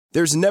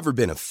There's never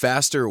been a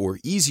faster or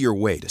easier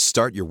way to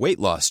start your weight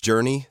loss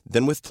journey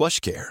than with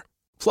PlushCare.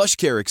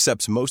 PlushCare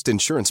accepts most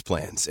insurance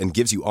plans and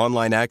gives you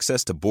online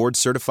access to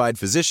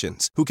board-certified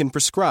physicians who can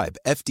prescribe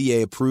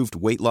FDA-approved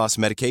weight loss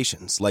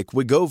medications like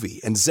Wegovy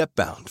and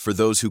Zepbound for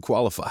those who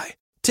qualify.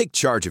 Take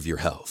charge of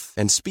your health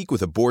and speak with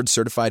a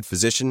board-certified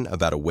physician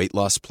about a weight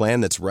loss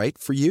plan that's right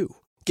for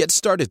you. Get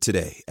started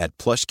today at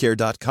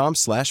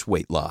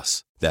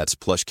plushcare.com/weightloss. That's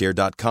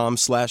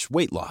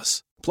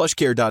plushcare.com/weightloss.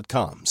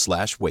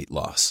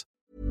 plushcare.com/weightloss.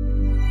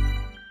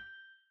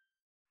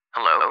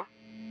 Hello?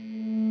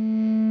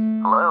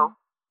 Hello?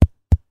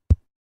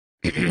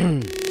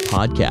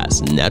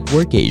 Podcast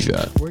Network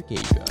Asia.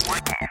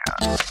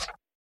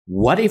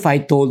 What if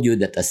I told you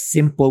that a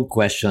simple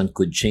question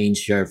could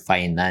change your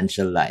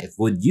financial life?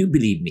 Would you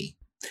believe me?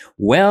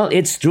 Well,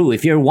 it's true.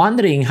 If you're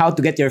wondering how to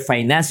get your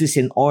finances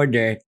in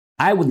order,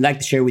 I would like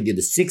to share with you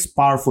the 6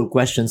 powerful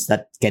questions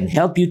that can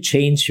help you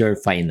change your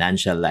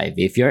financial life.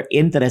 If you're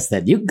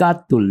interested, you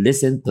got to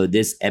listen to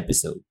this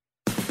episode.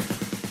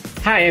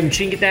 Hi, I'm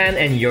Chinkitan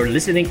and you're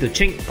listening to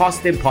Chink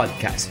Positive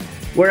Podcast,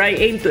 where I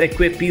aim to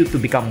equip you to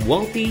become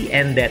wealthy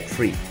and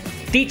debt-free,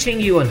 teaching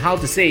you on how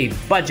to save,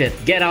 budget,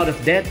 get out of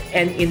debt,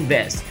 and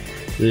invest.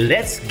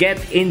 Let's get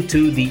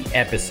into the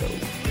episode.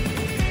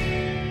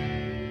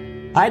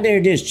 Hi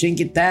there, this is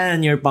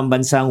Chinkitan, your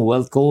pambansang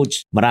wealth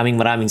coach. Maraming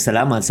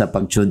salamat sa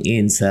pag-tune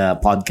in sa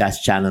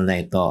podcast channel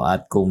na ito.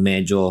 At kung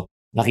medyo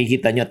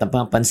nakikita nyo at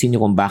napapansin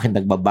nyo kung bakit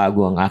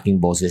nagbabago ang aking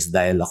boses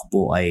dahil ako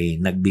po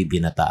ay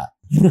nagbibinata.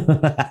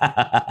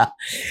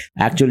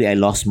 Actually, I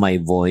lost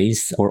my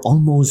voice for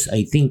almost,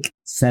 I think,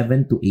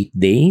 7 to 8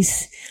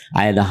 days.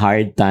 I had a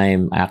hard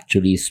time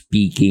actually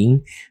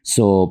speaking.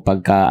 So,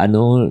 pagka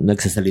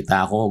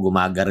nagsasalita ako,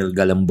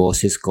 gumagaril-gal ang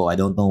boses ko. I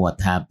don't know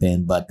what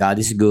happened, but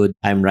God is good.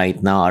 I'm right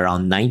now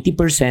around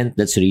 90%.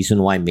 That's the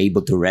reason why I'm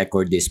able to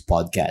record this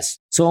podcast.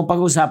 So, ang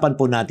pag-usapan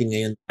po natin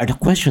ngayon are the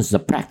questions,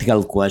 the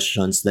practical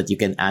questions that you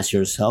can ask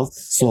yourself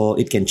so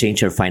it can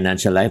change your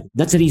financial life.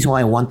 That's the reason why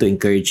I want to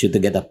encourage you to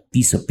get a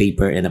piece of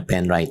paper and a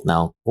pen right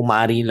now. Kung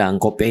maaari lang,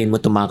 kopyahin mo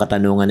itong mga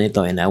katanungan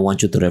nito and I want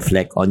you to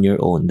reflect on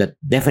your own that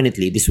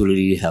definitely this will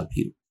really help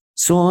you.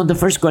 So, the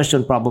first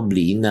question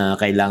probably na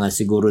kailangan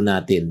siguro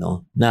natin,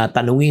 na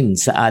tanungin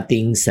sa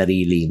ating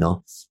sarili,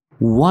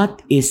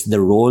 what is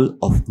the role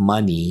of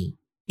money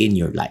in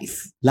your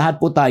life? Lahat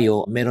po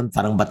tayo, meron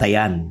parang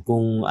batayan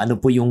kung ano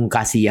po yung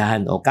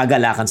kasiyahan o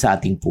kagalakan sa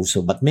ating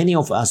puso. But many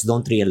of us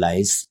don't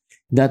realize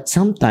that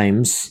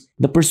sometimes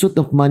the pursuit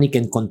of money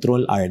can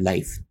control our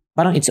life.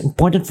 Parang it's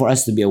important for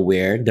us to be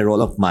aware the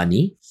role of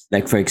money.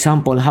 Like for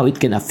example, how it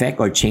can affect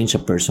or change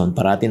a person.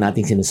 Parati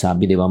nating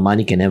sinasabi, di ba,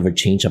 money can never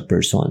change a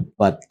person.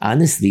 But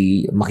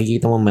honestly,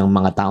 makikita mo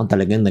mga taong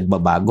talagang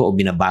nagbabago o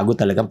binabago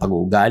talagang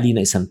pag-uugali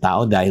ng isang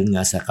tao dahil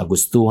nga sa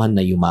kagustuhan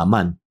na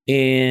yumaman.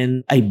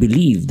 And I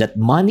believe that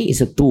money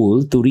is a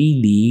tool to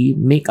really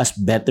make us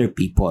better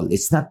people.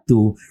 It's not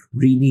to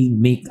really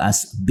make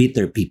us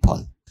bitter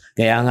people.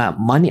 Kaya nga,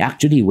 money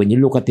actually, when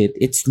you look at it,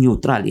 it's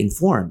neutral in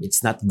form.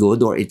 It's not good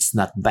or it's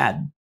not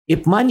bad.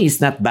 If money is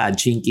not bad,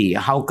 Chinky,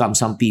 how come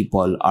some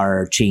people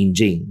are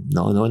changing?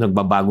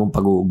 Nagbabagong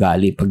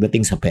pag-uugali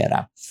pagdating sa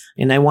pera.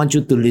 And I want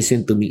you to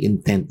listen to me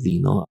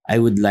intently.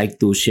 I would like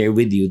to share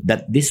with you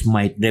that this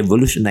might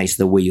revolutionize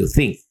the way you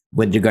think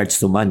with regards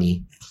to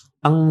money.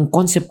 Ang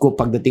concept ko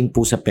pagdating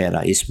po sa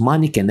pera is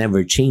money can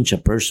never change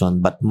a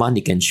person but money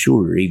can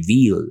sure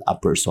reveal a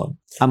person.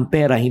 Ang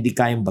pera hindi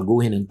kayang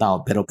baguhin ng tao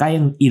pero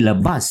kayang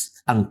ilabas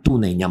ang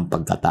tunay niyang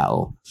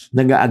pagkatao.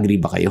 Nag-agree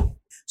ba kayo?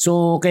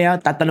 So,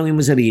 kaya tatanungin mo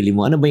sarili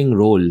mo, ano ba yung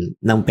role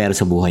ng pera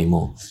sa buhay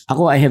mo?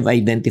 Ako, I have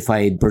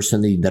identified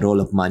personally the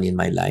role of money in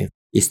my life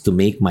is to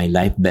make my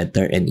life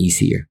better and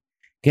easier.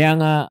 Kaya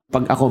nga,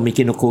 pag ako may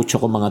kino-coach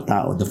ako mga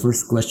tao, the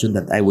first question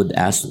that I would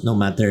ask, no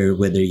matter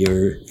whether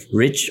you're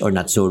rich or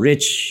not so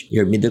rich,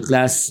 you're middle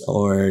class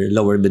or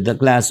lower middle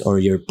class, or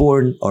you're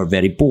poor or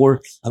very poor,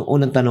 ang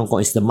unang tanong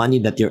ko is the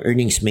money that you're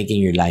earning is making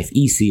your life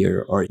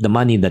easier or the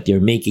money that you're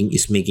making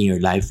is making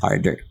your life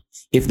harder.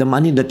 If the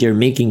money that you're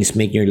making is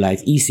making your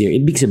life easier,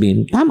 ibig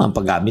sabihin, tama ang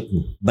paggamit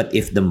mo. But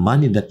if the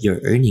money that you're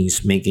earning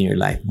is making your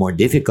life more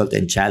difficult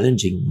and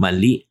challenging,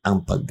 mali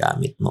ang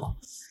paggamit mo.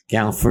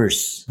 Kaya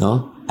first,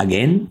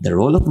 again, the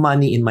role of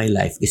money in my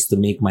life is to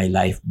make my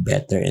life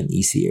better and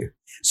easier.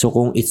 So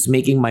kung it's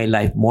making my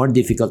life more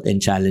difficult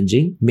and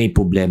challenging, may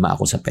problema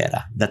ako sa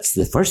pera. That's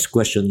the first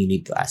question you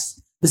need to ask.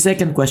 The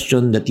second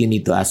question that you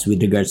need to ask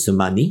with regards to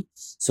money,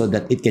 so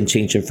that it can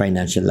change your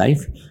financial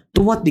life,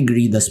 to what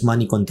degree does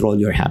money control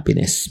your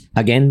happiness?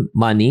 Again,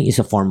 money is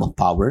a form of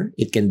power.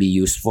 It can be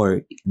used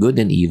for good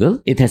and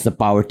evil. It has the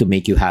power to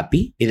make you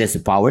happy. It has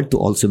the power to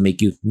also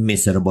make you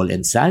miserable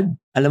and sad.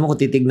 Alam mo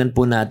kung titignan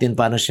po natin,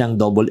 parang siyang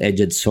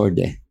double-edged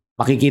sword .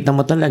 Makikita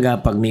mo talaga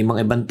pag may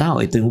mga ibang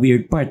tao, ito yung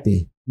weird part .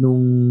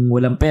 nung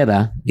walang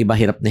pera, iba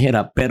hirap na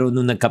hirap, pero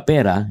nung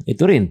nagkapera,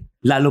 ito rin,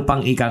 lalo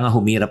pang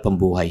humirap ang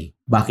buhay.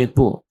 Bakit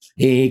po?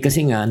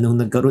 Kasi nga, nung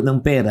nagkaroon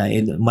ng pera,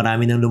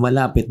 marami nang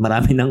lumalapit,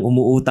 marami nang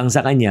umuutang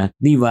sa kanya,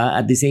 di ba?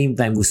 At the same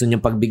time, gusto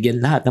niyang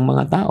pagbigyan lahat ng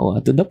mga tao,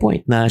 to the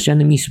point na siya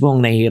na mismo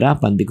ang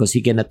nahihirapan because he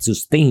cannot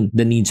sustain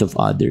the needs of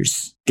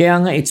others.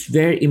 Kaya nga, it's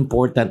very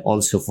important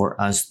also for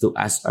us to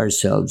ask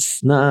ourselves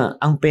na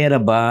ang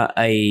pera ba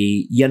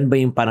ay, yan ba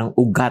yung parang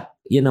ugat?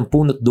 Yan ang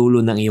punot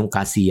dulo ng iyong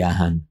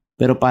kasiyahan.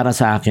 Pero para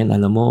sa akin,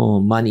 alam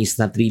mo, money is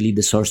not really the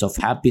source of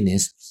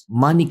happiness.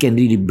 Money can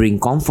really bring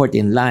comfort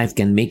in life,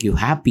 can make you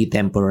happy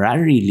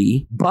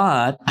temporarily.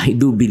 But I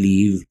do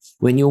believe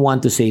when you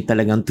want to say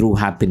talagang true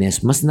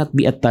happiness, must not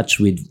be attached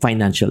with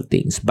financial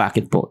things.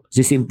 Bakit po?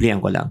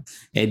 Sisimplihan ko lang.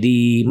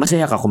 Di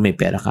masaya ka kung may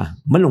pera ka.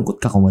 Malungkot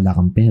ka kung wala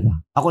kang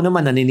pera. Ako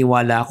naman,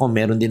 naniniwala ako,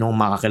 meron din akong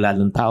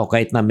makakilalang tao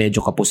kahit na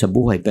medyo kapo sa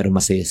buhay pero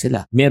masaya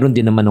sila. Meron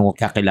din naman akong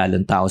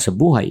kakilalang tao sa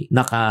buhay,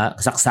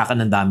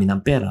 nakasaksakan ng dami ng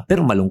pera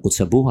pero malungkot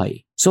sa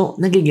buhay. So,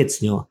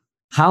 nagigets nyo,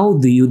 how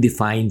do you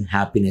define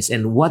happiness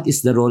and what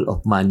is the role of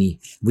money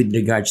with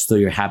regards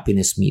to your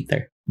happiness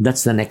meter?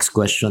 That's the next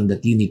question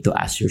that you need to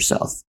ask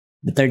yourself.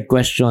 The third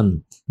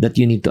question that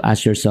you need to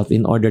ask yourself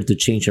in order to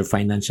change your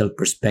financial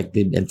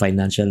perspective and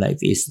financial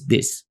life is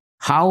this.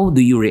 How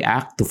do you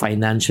react to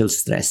financial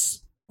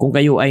stress? Kung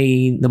kayo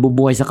ay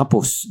nabubuhay sa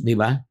kapos, di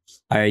ba?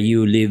 Are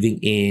you living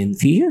in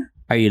fear?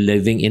 Are you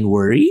living in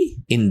worry?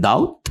 In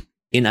doubt?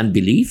 In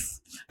unbelief?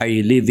 Are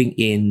you living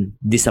in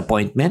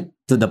disappointment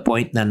to the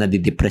point na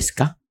nadidepress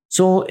ka?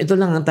 So, ito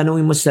lang ang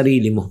tanungin mo sa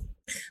sarili mo.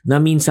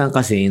 Na minsan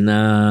kasi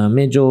na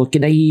medyo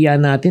kinahihiya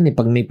natin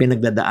pag may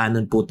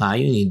pinagdadaanan po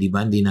tayo, di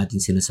ba? Hindi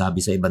natin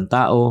sinasabi sa ibang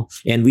tao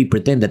and we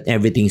pretend that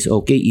everything is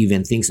okay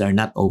even things are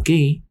not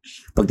okay.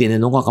 Pag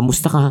tinanong ka,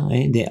 kamusta ka?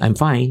 I'm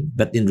fine.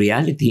 But in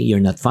reality,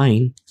 you're not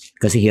fine.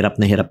 Kasi hirap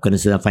na hirap ka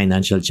na sa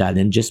financial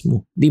challenges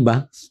mo. Di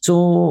ba?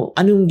 So,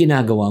 anong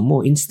ginagawa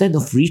mo? Instead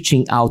of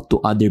reaching out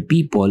to other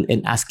people and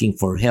asking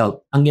for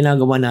help, ang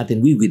ginagawa natin,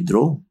 we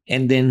withdraw.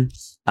 And then,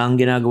 ang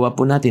ginagawa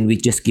po natin, we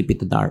just keep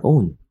it on our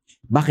own.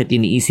 Bakit?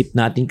 Iniisip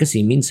natin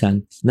kasi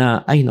minsan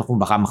na, ay naku,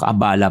 baka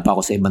makaabala pa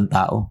ako sa ibang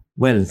tao.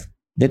 Well,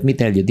 let me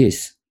tell you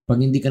this. Pag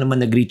hindi ka naman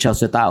nag-reach out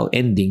sa tao,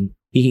 ending,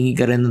 hihingi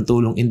ka rin ng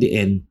tulong in the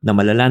end na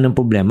malala ng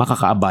problema,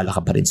 kakaabala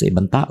ka pa rin sa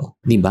ibang tao.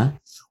 Di ba?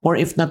 Or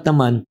if not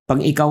naman,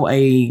 pag ikaw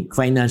ay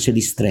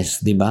financially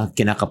stressed, di ba?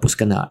 Kinakapos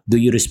ka na. Do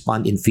you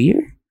respond in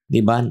fear?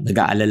 Di ba?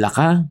 Nag-aalala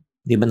ka?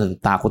 Di ba?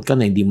 Natatakot ka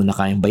na hindi mo na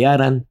kayang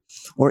bayaran?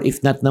 Or if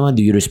not naman,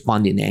 do you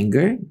respond in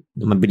anger?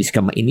 Mabilis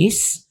ka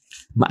mainis?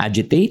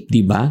 Ma-agitate?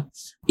 Di ba?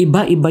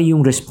 Iba-iba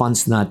yung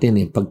response natin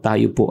pag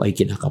tayo po ay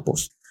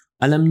kinakapos.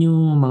 Alam niyo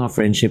mga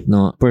friendship,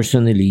 no,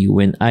 personally,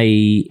 when I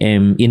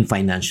am in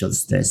financial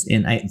stress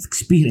and I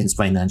experience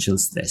financial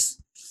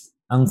stress,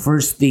 ang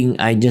first thing,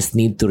 I just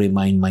need to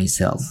remind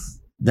myself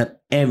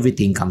that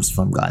everything comes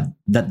from God.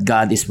 That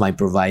God is my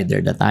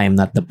provider, that I am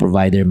not the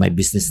provider, my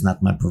business is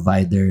not my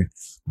provider,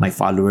 my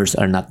followers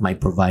are not my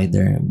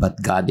provider,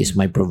 but God is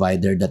my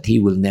provider, that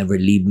He will never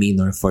leave me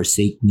nor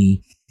forsake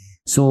me.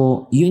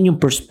 So, yun yung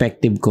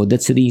perspective ko.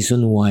 That's the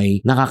reason why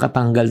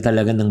nakakatanggal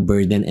talaga ng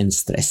burden and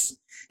stress.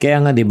 Kaya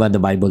nga, di ba, the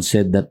Bible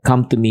said that,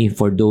 come to me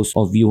for those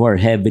of you who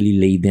are heavily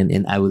laden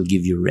and I will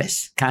give you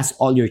rest. Cast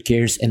all your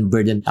cares and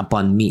burden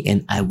upon me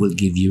and I will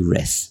give you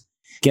rest.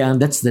 Kaya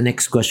that's the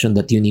next question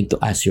that you need to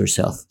ask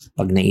yourself.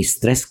 Pag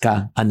nai-stress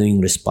ka, ano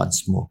yung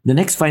response mo? The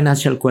next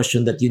financial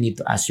question that you need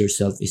to ask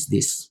yourself is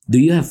this. Do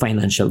you have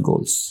financial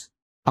goals?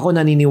 Ako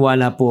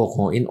naniniwala po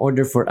ako, in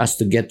order for us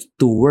to get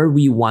to where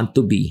we want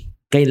to be,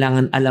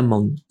 kailangan alam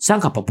mo saan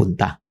ka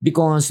papunta.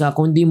 Because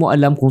kung di mo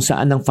alam kung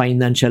saan ang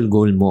financial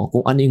goal mo,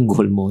 kung ano yung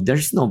goal mo,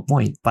 there's no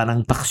point.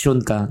 Parang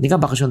bakasyon ka. Hindi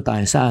ka bakasyon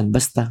tayo. Saan?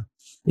 Basta.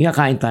 Hindi ka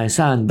kain tayo.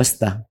 Saan?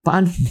 Basta.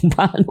 Paano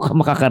ka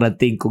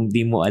makakarating kung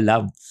di mo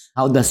alam?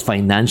 How does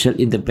financial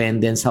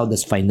independence, how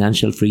does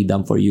financial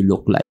freedom for you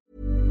look like?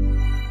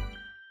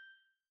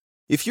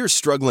 If you're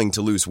struggling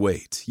to lose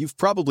weight, you've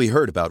probably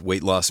heard about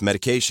weight loss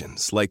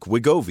medications like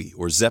Wegovy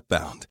or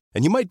Zepbound,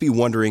 and you might be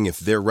wondering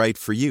if they're right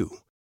for you.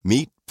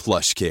 Meet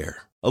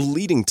PlushCare, a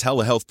leading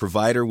telehealth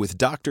provider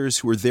with doctors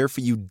who are there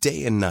for you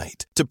day and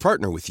night to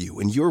partner with you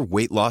in your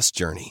weight loss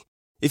journey.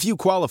 If you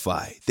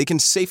qualify, they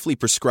can safely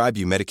prescribe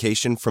you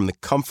medication from the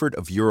comfort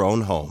of your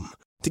own home.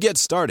 To get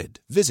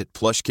started, visit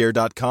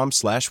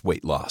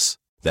plushcare.com/weightloss.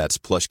 That's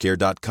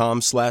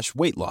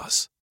plushcare.com/weightloss.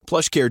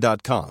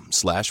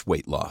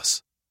 plushcare.com/weightloss.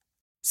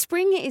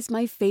 Spring is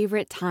my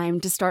favorite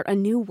time to start a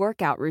new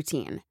workout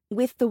routine.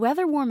 With the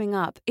weather warming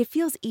up, it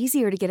feels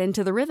easier to get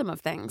into the rhythm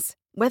of things.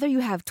 Whether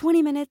you have 20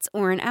 minutes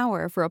or an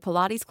hour for a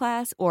Pilates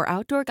class or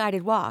outdoor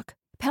guided walk,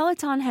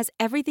 Peloton has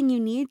everything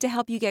you need to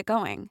help you get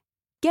going.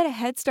 Get a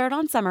head start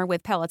on summer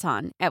with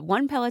Peloton at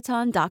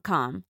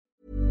onepeloton.com.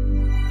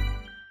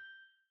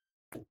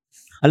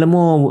 Alam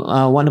mo,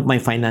 one of my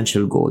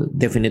financial goals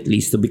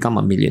definitely is to become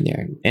a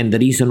millionaire. And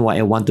the reason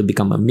why I want to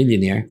become a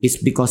millionaire is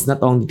because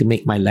not only to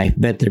make my life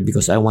better,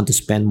 because I want to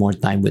spend more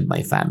time with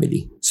my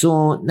family.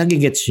 So,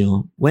 nagigets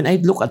nyo, when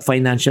I look at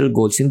financial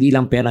goals, hindi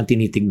lang pera ang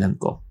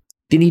tinitignan ko.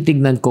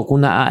 tinitignan ko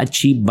kung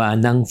na-achieve ba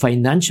ng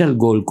financial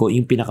goal ko,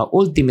 yung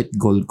pinaka-ultimate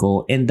goal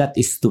ko, and that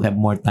is to have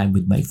more time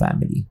with my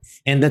family.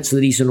 And that's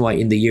the reason why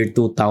in the year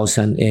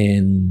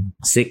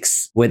 2006,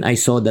 when I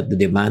saw that the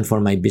demand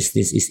for my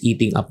business is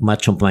eating up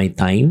much of my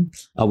time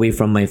away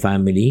from my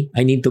family,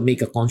 I need to make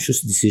a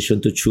conscious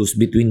decision to choose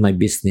between my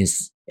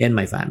business and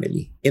my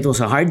family. It was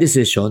a hard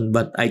decision,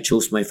 but I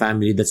chose my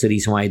family. That's the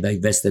reason why I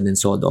divested and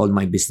sold all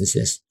my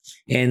businesses.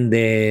 And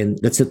then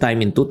that's the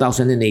time in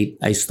 2008,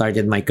 I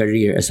started my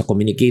career as a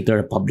communicator,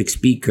 a public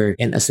speaker,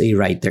 and as a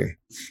writer.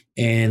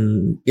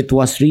 And it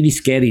was really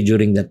scary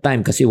during that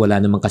time kasi wala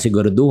namang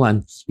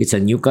kasiguraduhan. It's a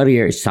new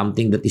career, it's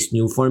something that is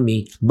new for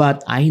me.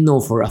 But I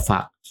know for a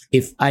fact,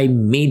 if I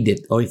made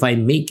it or if I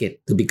make it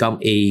to become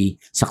a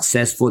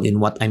successful in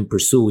what I'm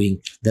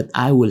pursuing, that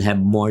I will have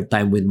more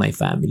time with my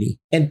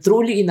family. And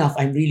truly enough,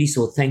 I'm really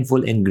so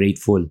thankful and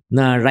grateful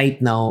na right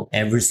now,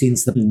 ever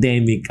since the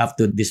pandemic up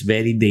to this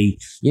very day,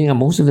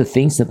 most of the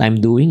things that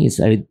I'm doing is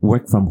I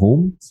work from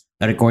home.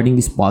 Recording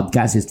this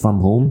podcast is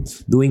from home.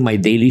 Doing my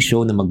daily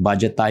show na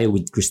Magbudget Tayo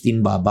with Christine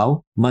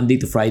Babaw. Monday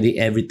to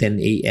Friday every 10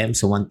 a.m.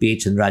 sa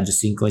 1PH and Radyo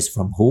 5 is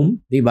from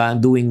home. Diba?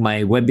 Doing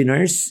my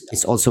webinars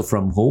is also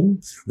from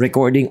home.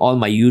 Recording all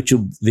my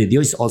YouTube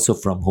videos is also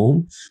from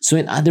home. So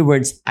in other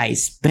words, I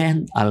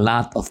spend a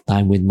lot of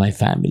time with my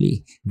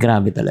family.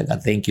 Grabe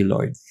talaga. Thank you,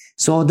 Lord.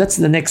 So that's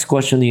the next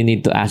question you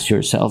need to ask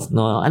yourself.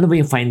 No? Ano ba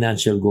yung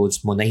financial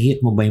goals mo? Nahihit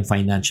mo ba yung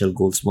financial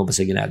goals mo ba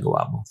sa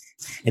ginagawa mo?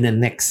 And the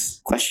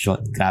next question,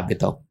 grabe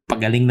to.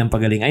 Pagaling ng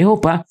pagaling. I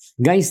hope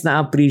guys,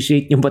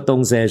 na-appreciate nyo ba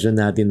tong session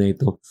natin na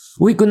ito?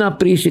 Uy, kung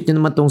na-appreciate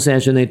nyo naman tong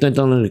session na ito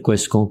ang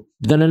request ko.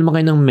 Dala naman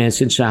kayo ng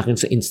message sa akin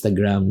sa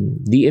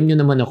Instagram. DM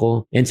nyo naman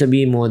ako and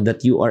sabihin mo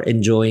that you are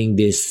enjoying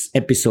this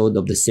episode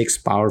of the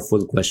 6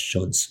 powerful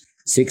questions.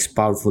 6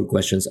 powerful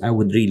questions. I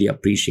would really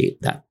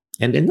appreciate that.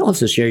 And then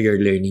also share your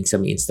learnings sa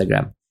my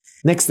Instagram.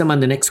 Next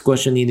naman, the next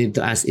question you need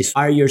to ask is,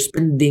 are your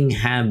spending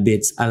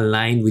habits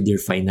aligned with your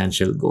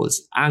financial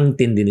goals? Ang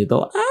tindi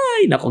nito.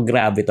 Ay, nako,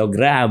 grabe to.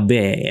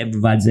 Grabe.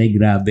 Everybody say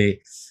grabe.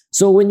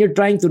 So when you're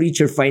trying to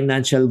reach your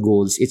financial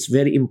goals, it's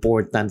very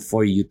important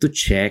for you to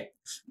check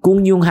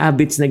kung yung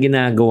habits na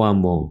ginagawa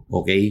mo,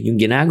 okay? Yung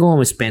ginagawa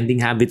mo,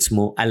 spending habits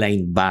mo,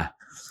 aligned ba?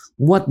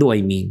 What do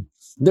I mean?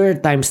 There are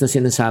times na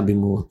sinasabi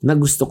mo na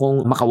gusto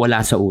kong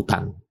makawala sa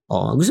utang.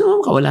 Gusto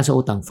mo makawala sa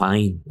utang,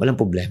 fine. Walang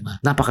problema.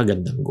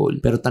 Napakagandang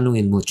goal. Pero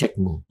tanungin mo, check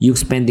mo. Yung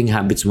spending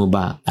habits mo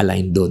ba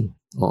aligned doon?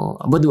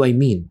 What do I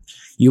mean?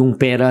 Yung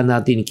pera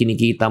natin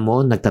kinikita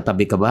mo,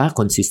 nagtatabi ka ba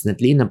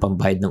consistently ng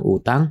pambayad ng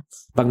utang?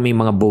 Pag may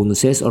mga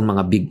bonuses or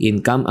mga big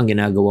income, ang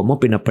ginagawa mo,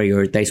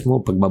 pinaprioritize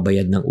mo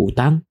pagbabayad ng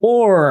utang?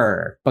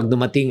 Or pag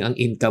dumating ang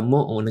income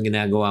mo, ang unang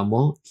ginagawa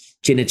mo,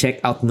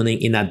 chine-check out mo na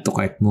yung in-add to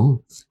cart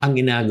mo?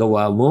 Ang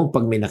ginagawa mo,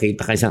 pag may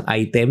nakita ka isang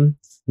item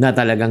na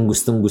talagang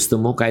gustong-gusto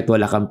mo kahit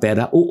wala kang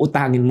pera,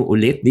 uutangin mo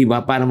ulit, di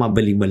ba? Para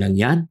mabalik mo lang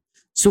yan.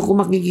 So kung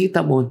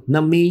makikita mo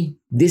na may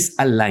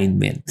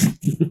disalignment,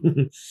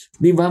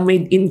 di ba?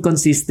 May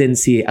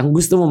inconsistency. Ang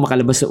gusto mo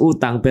makalabas sa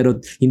utang pero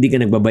hindi ka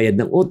nagbabayad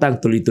ng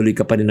utang, tuloy-tuloy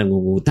ka pa rin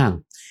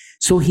nangungutang.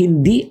 So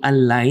hindi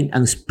align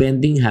ang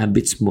spending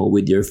habits mo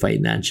with your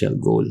financial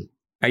goal.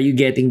 Are you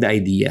getting the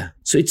idea?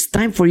 So it's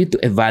time for you to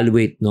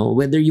evaluate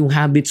whether yung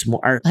habits mo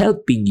are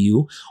helping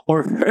you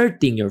or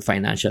hurting your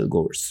financial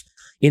goals.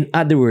 In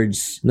other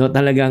words,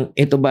 talagang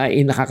ito ba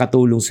ay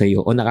nakakatulong sa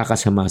iyo o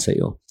nakakasama sa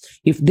iyo?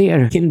 If they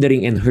are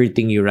hindering and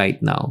hurting you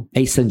right now,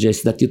 I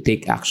suggest that you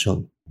take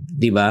action.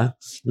 Diba?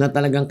 Na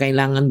talagang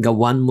kailangan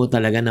gawan mo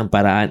talaga ng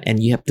paraan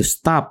and you have to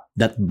stop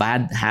that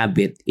bad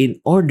habit in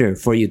order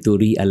for you to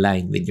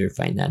realign with your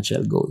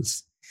financial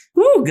goals.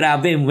 Woo!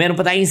 Grabe! Meron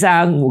pa tayong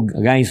isang.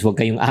 Guys, huwag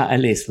kayong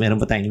aalis. Meron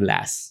pa tayong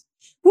last.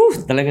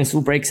 Talagang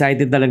super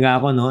excited talaga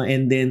ako,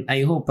 And then,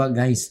 I hope,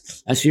 guys,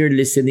 as you're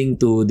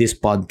listening to this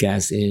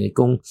podcast,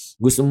 kung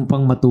gusto mo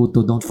pang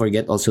matuto, don't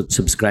forget also to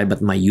subscribe at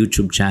my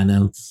YouTube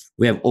channel.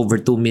 We have over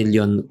 2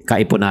 million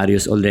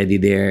kaiponarios already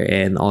there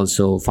and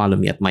also follow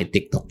me at my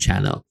TikTok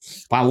channel.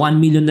 1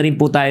 million na rin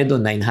po tayo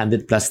doon,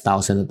 900 plus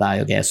thousand na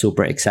tayo, kaya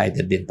super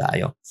excited din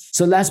tayo.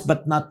 So last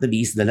but not the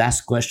least, the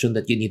last question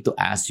that you need to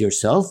ask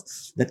yourself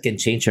that can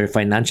change your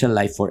financial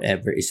life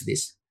forever is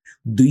this.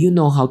 Do you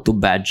know how to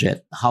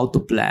budget, how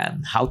to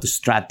plan, how to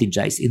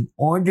strategize in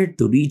order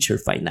to reach your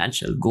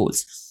financial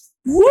goals?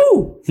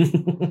 Woo!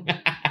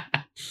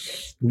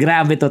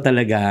 Grabe to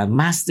talaga.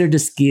 Master the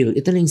skill.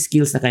 Ito lang yung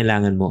skills na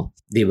kailangan mo.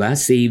 Diba?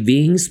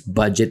 Savings,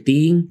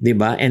 budgeting,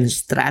 diba? And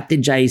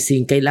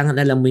strategizing. Kailangan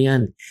alam mo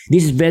yan.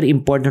 This is very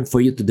important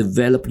for you to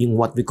develop yung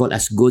what we call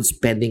as good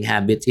spending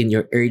habits in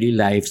your early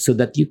life so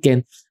that you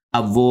can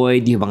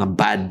avoid yung mga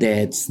bad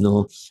debts,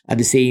 At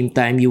the same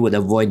time, you would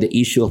avoid the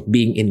issue of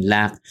being in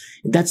lack.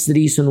 That's the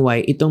reason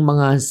why itong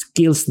mga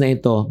skills na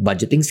ito,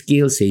 budgeting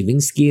skills,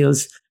 saving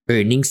skills,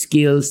 earning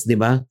skills, di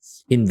ba?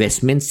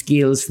 Investment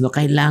skills,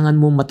 kailangan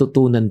mo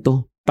matutunan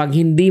to. Pag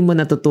hindi mo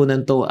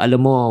natutunan to,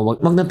 alam mo,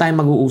 wag na tayo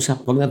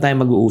mag-uusap.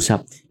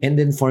 And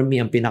then for me,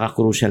 ang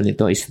pinaka-crucial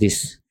nito is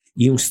this.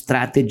 Yung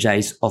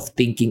strategize of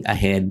thinking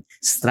ahead,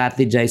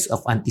 strategize of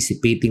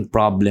anticipating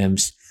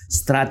problems,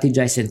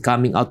 strategize and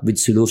coming out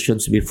with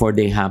solutions before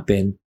they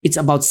happen. It's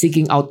about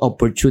seeking out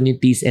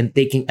opportunities and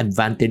taking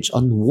advantage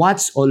on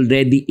what's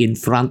already in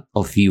front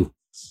of you.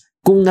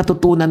 Kung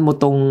natutunan mo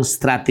tong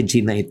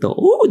strategy na ito,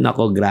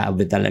 nako,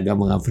 grabe talaga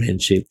mga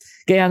friendship.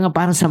 Kaya nga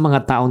parang sa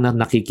mga tao na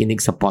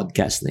nakikinig sa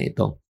podcast na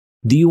ito,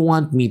 do you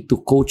want me to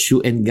coach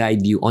you and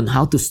guide you on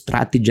how to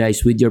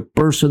strategize with your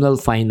personal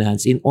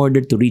finance in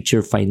order to reach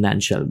your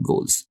financial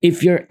goals?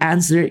 If your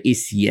answer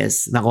is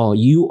yes, nako,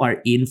 you are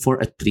in for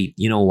a treat.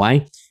 You know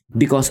why?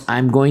 Because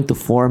I'm going to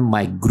form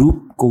my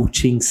group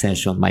coaching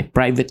session, my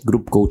private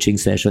group coaching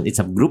session. It's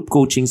a group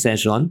coaching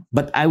session,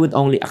 but I would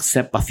only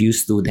accept a few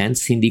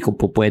students. Hindi ko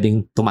po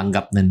pwedeng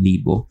tumanggap ng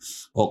 1,000.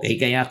 Okay,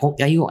 kaya kung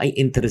kayo ay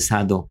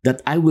interesado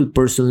that I will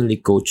personally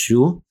coach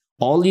you,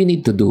 all you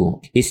need to do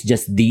is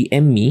just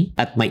DM me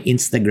at my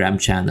Instagram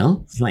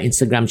channel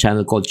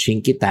called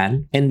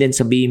Chinkitan, and then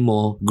sabihin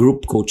mo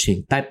group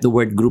coaching. Type the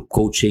word group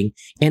coaching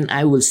and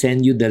I will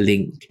send you the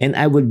link and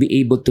I will be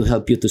able to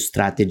help you to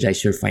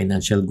strategize your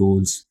financial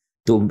goals,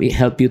 to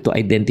help you to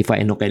identify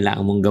ano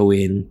kailangan mong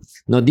gawin.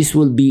 No, this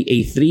will be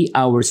a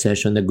 3-hour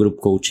session na group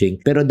coaching.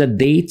 Pero the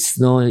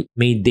dates, no,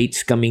 may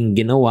dates kaming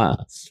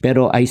ginawa.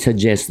 Pero I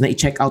suggest na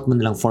i-check out mo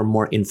na lang for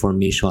more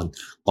information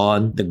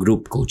on the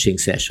group coaching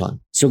session.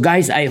 So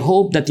guys, I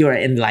hope that you are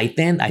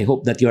enlightened. I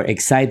hope that you're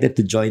excited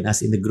to join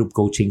us in the group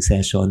coaching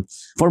session.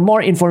 For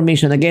more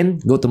information, again,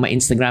 go to my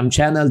Instagram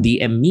channel,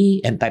 DM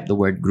me, and type the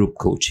word group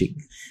coaching.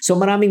 So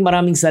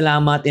maraming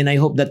salamat, and I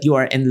hope that you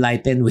are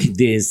enlightened with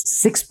these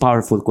 6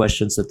 powerful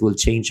questions that will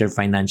change your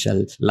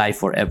financial life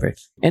forever.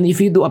 And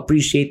if you do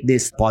appreciate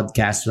this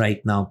podcast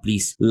right now,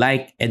 please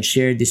like and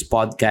share this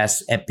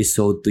podcast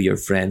episode to your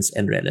friends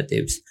and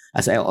relatives.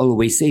 As I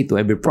always say, to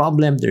every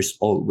problem, there's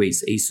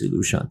always a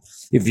solution.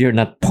 If you're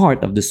not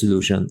part of the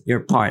solution,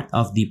 you're part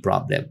of the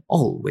problem.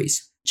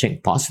 Always.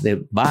 Chink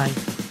Positive. Bye.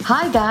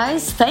 Hi,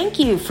 guys. Thank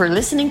you for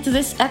listening to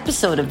this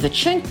episode of the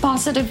Chink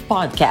Positive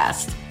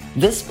Podcast.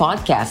 This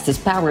podcast is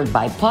powered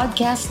by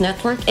Podcast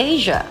Network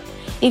Asia.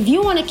 If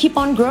you want to keep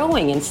on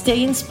growing and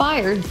stay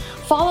inspired,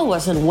 follow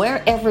us on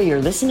wherever you're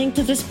listening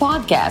to this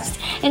podcast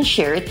and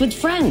share it with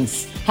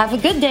friends. Have a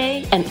good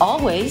day and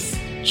always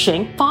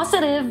Chink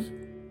Positive.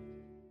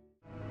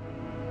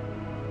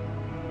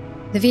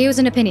 The views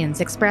and opinions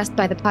expressed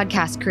by the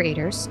podcast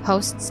creators,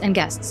 hosts, and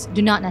guests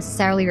do not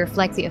necessarily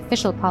reflect the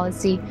official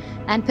policy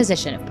and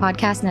position of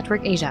Podcast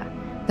Network Asia,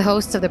 the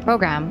hosts of the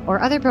program,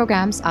 or other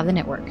programs of the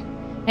network.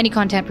 Any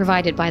content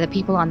provided by the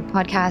people on the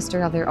podcast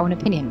are of their own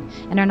opinion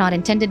and are not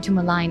intended to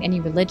malign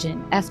any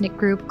religion, ethnic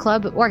group,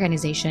 club,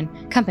 organization,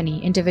 company,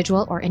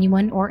 individual, or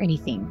anyone or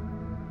anything.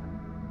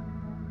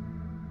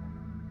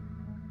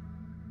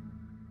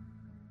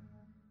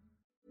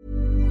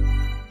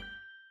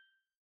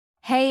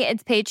 Hey,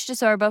 it's Paige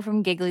DeSorbo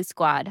from Giggly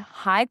Squad.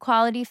 High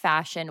quality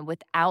fashion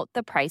without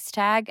the price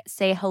tag.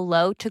 Say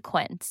hello to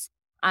Quince.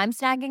 I'm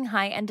snagging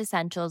high-end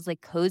essentials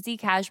like cozy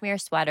cashmere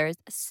sweaters,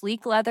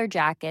 sleek leather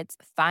jackets,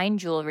 fine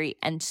jewelry,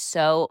 and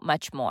so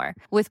much more.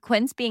 With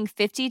Quince being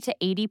 50 to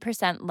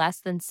 80%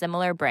 less than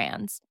similar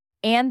brands.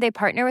 And they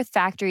partner with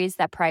factories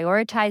that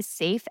prioritize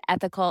safe,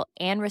 ethical,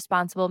 and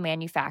responsible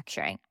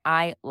manufacturing.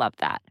 I love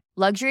that.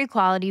 Luxury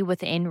quality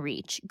within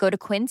reach. Go to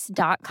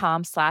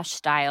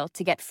quince.com/style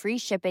to get free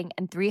shipping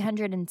and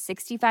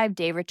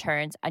 365-day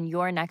returns on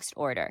your next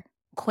order.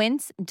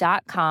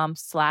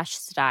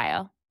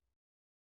 Quince.com/style.